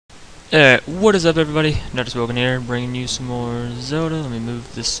What is up, everybody? Dr. Spoken here, bringing you some more Zelda. Let me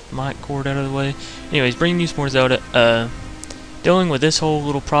move this mic cord out of the way. Anyways, bringing you some more Zelda. Dealing with this whole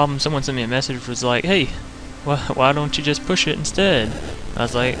little problem, someone sent me a message, was like, hey, why don't you just push it instead? I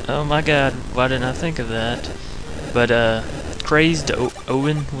was like, oh my god, why didn't I think of that? But, Crazed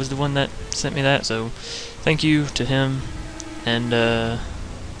Owen was the one that sent me that, so thank you to him. And, yeah,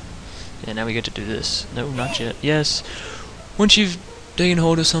 now we get to do this. No, not yet. Yes. Once you've taking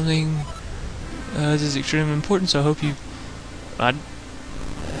hold of something, this is extremely important, so I hope you... yeah,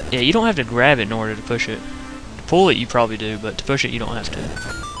 you don't have to grab it in order to push it. To pull it, you probably do, but to push it, you don't have to.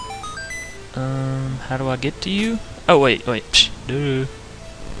 How do I get to you? Oh, wait. Psh, duh.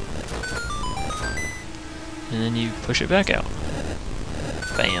 And then you push it back out.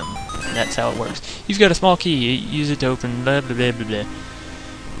 Bam. And that's how it works. You've got a small key. Use it to open blah, blah, blah, blah, blah.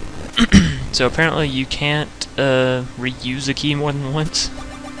 So apparently you can't reuse a key more than once.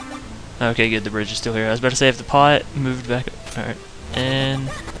 Okay, good, the bridge is still here. I was about to say if the pot moved back. Alright, and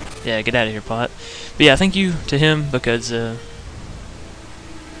yeah, get out of here, pot. But yeah, thank you to him because where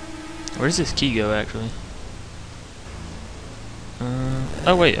does this key go actually?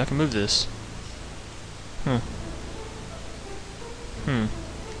 Oh wait, I can move this. Can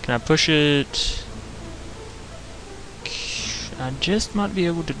I push it? I just might be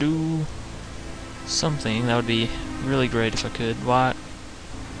able to do something. That would be really great if I could. Why?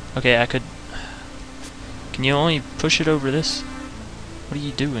 Okay, I could. Can you only push it over this? What are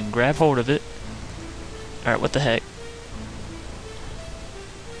you doing? Grab hold of it. Alright, what the heck?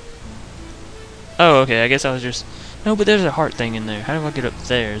 Oh, okay, I guess I was just... No, but there's a heart thing in there. How do I get up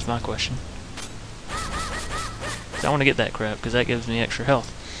there is my question. I want to get that crap, because that gives me extra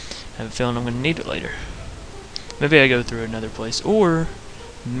health. I have a feeling I'm going to need it later. Maybe I go through another place. Or,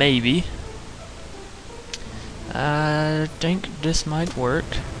 maybe... I think this might work.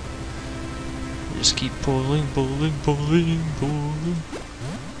 Just keep pulling.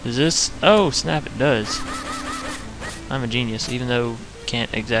 Is this? Oh, snap, it does. I'm a genius, even though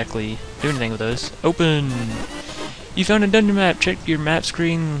can't exactly do anything with those. Open! You found a dungeon map. Check your map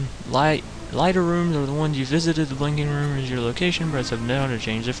screen. Lighter rooms are the ones you visited. The blinking room is your location. Press up and down to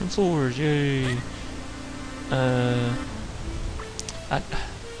change different floors. Yay! I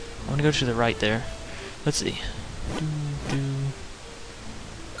want to go to the right there. Let's see.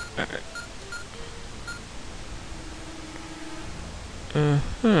 Alright.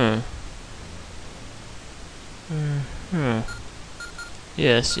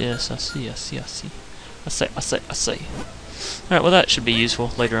 Yes, I see. I see. Alright, well that should be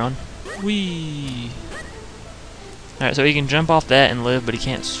useful later on. Whee! Alright, so he can jump off that and live, but he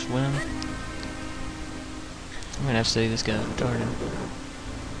can't swim. I'm gonna have to say this guy retarded.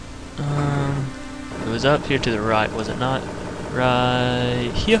 It was up here to the right, was it not?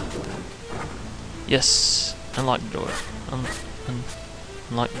 Right here. Yes. Unlock the door.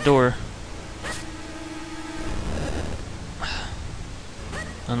 Unlock the door.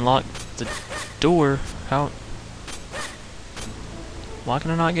 Unlock the door. How? Why can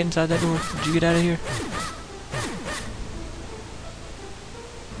I not get inside that door? Did you get out of here?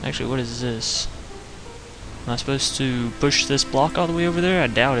 Actually, what is this? Am I supposed to push this block all the way over there? I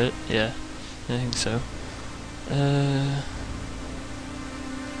doubt it. Yeah. I think so.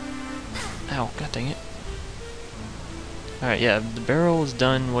 Ow, god dang it. Alright, yeah, the barrel has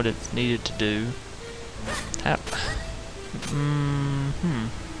done what it needed to do. How?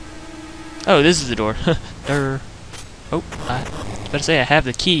 Oh, this is the door. Durr. Oh, I was about to say I have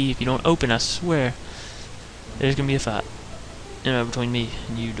the key. If you don't open, I swear there's gonna be a fight. Between me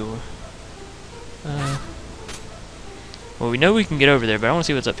and you, door. Well, we know we can get over there, but I want to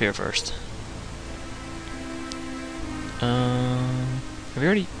see what's up here first. Have we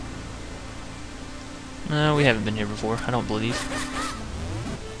already... No, we haven't been here before, I don't believe.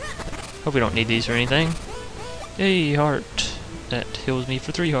 Hope we don't need these or anything. Yay, heart. That heals me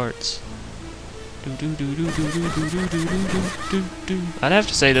for 3 hearts. I'd have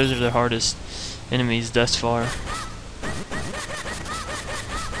to say those are the hardest enemies thus far.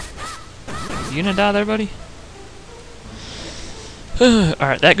 You gonna die there, buddy?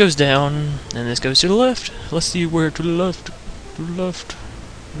 Alright, that goes down, and this goes to the left. Let's see where to the left. To the left.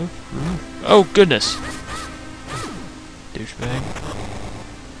 Oh, goodness. Douchebag.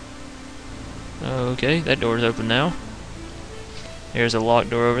 Okay, that door's open now. There's a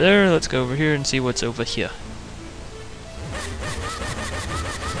locked door over there. Let's go over here and see what's over here.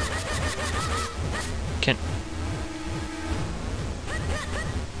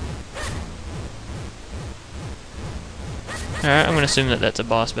 Alright, I'm gonna assume that that's a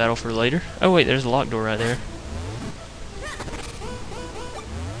boss battle for later. Oh wait, there's a locked door right there.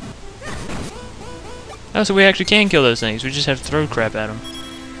 Oh, so we actually can kill those things. We just have to throw crap at them.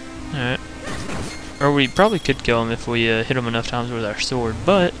 Alright. Or we probably could kill them if we hit them enough times with our sword,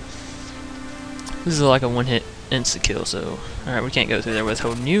 but this is like a one-hit insta-kill, so... Alright, we can't go through there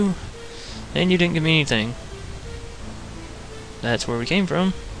withholding you. And you didn't give me anything. That's where we came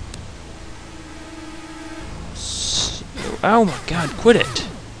from. So, oh my god, quit it!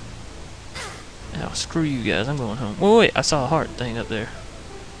 Oh, screw you guys, I'm going home. Wait, wait, I saw a heart thing up there.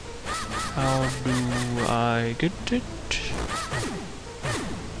 How do I get it?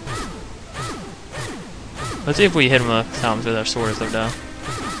 Let's see if we hit them enough times with our sword if they're down.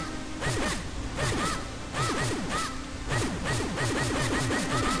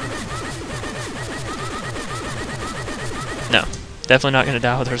 No, definitely not going to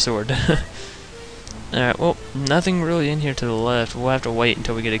die with our sword. Alright, well, nothing really in here to the left. We'll have to wait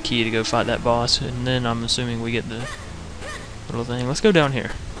until we get a key to go fight that boss, and then I'm assuming we get the little thing. Let's go down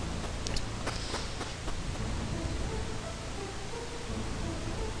here.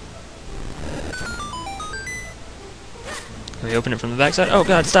 Can we open it from the backside? Oh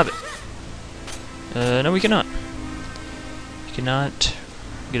god, stop it! No we cannot. We cannot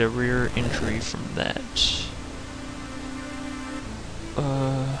get a rear entry from that.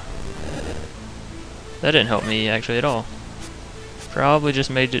 That didn't help me actually at all. Probably just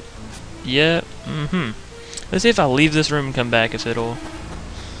made it... Yeah, Let's see if I leave this room and come back if it'll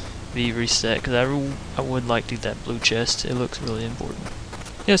be reset, because I would like to do that blue chest. It looks really important.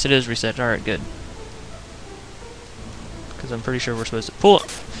 Yes, it is reset. Alright, good. Because I'm pretty sure we're supposed to pull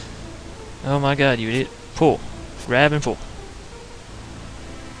it. Oh my god, you idiot. Pull. Grab and pull.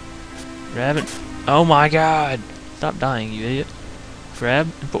 Grab it. Oh my god! Stop dying, you idiot. Grab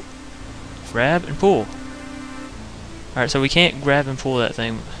and pull. Grab and pull. Alright, so we can't grab and pull that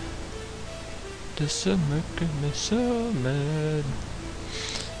thing. This is making me so mad.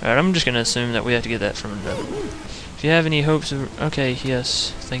 Alright, I'm just gonna assume that we have to get that from another one. If you have any hopes of... Okay,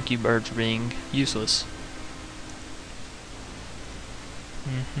 yes. Thank you, bird, for being useless.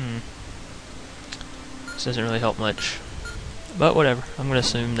 This doesn't really help much. But whatever. I'm gonna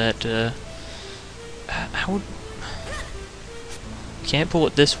assume that, how would... You can't pull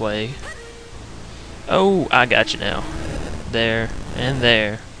it this way. Oh, I got you now. There, and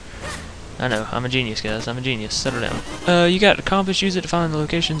there. I know, I'm a genius, guys. I'm a genius. Settle down. You got a compass. Use it to find the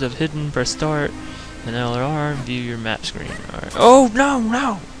locations of hidden. Press start, and LR, view your map screen. Alright. Oh, no,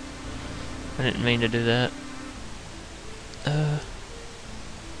 no! I didn't mean to do that.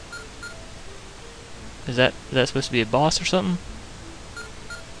 Is that supposed to be a boss or something?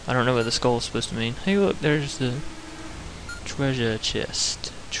 I don't know what the skull is supposed to mean. Hey, look, there's the treasure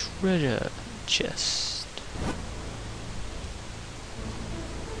chest. Treasure chest.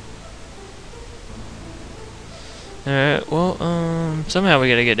 Alright, well, somehow we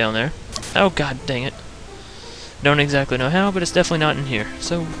gotta get down there. Oh, god dang it. Don't exactly know how, but it's definitely not in here.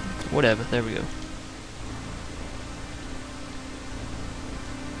 So, whatever, there we go.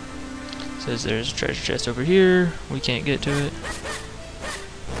 Says there's a treasure chest over here. We can't get to it.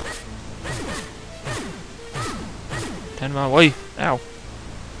 Out of my way. Ow.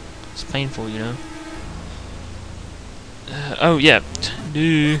 It's painful, you know. Oh, yeah.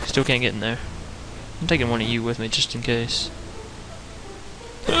 Still can't get in there. I'm taking one of you with me just in case.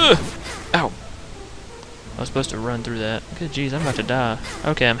 Ow. I was supposed to run through that. Good jeez, I'm about to die.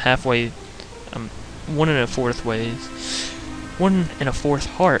 Okay, I'm halfway. I'm 1 1/4 ways. 1 1/4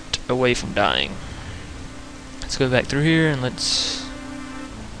 heart away from dying. Let's go back through here and let's...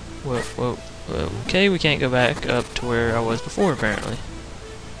 Whoa, whoa, whoa. Okay, we can't go back up to where I was before, apparently.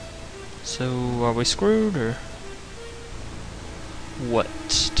 So, are we screwed, or... What?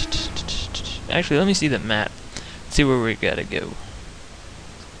 Actually, let me see the map. See where we gotta go.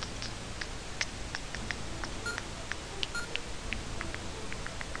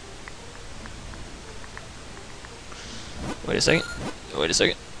 Wait a second. Wait a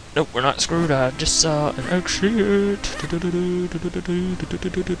second. Nope, we're not screwed. I just saw an exit.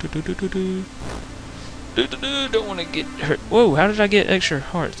 Don't want to get hurt. Whoa, how did I get extra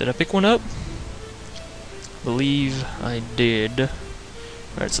hearts? Did I pick one up? Believe I did.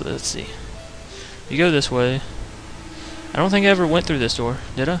 Alright, so let's see. You go this way. I don't think I ever went through this door.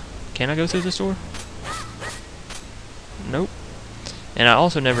 Did I? Can I go through this door? Nope. And I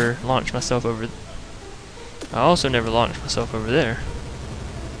also never launched myself over... there.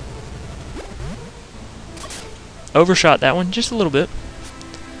 Overshot that one just a little bit.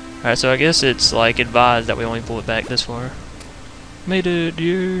 Alright, so I guess it's like advised that we only pull it back this far. Made it,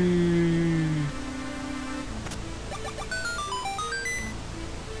 yay!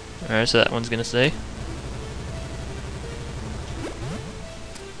 Alright, so that one's gonna stay.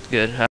 Good.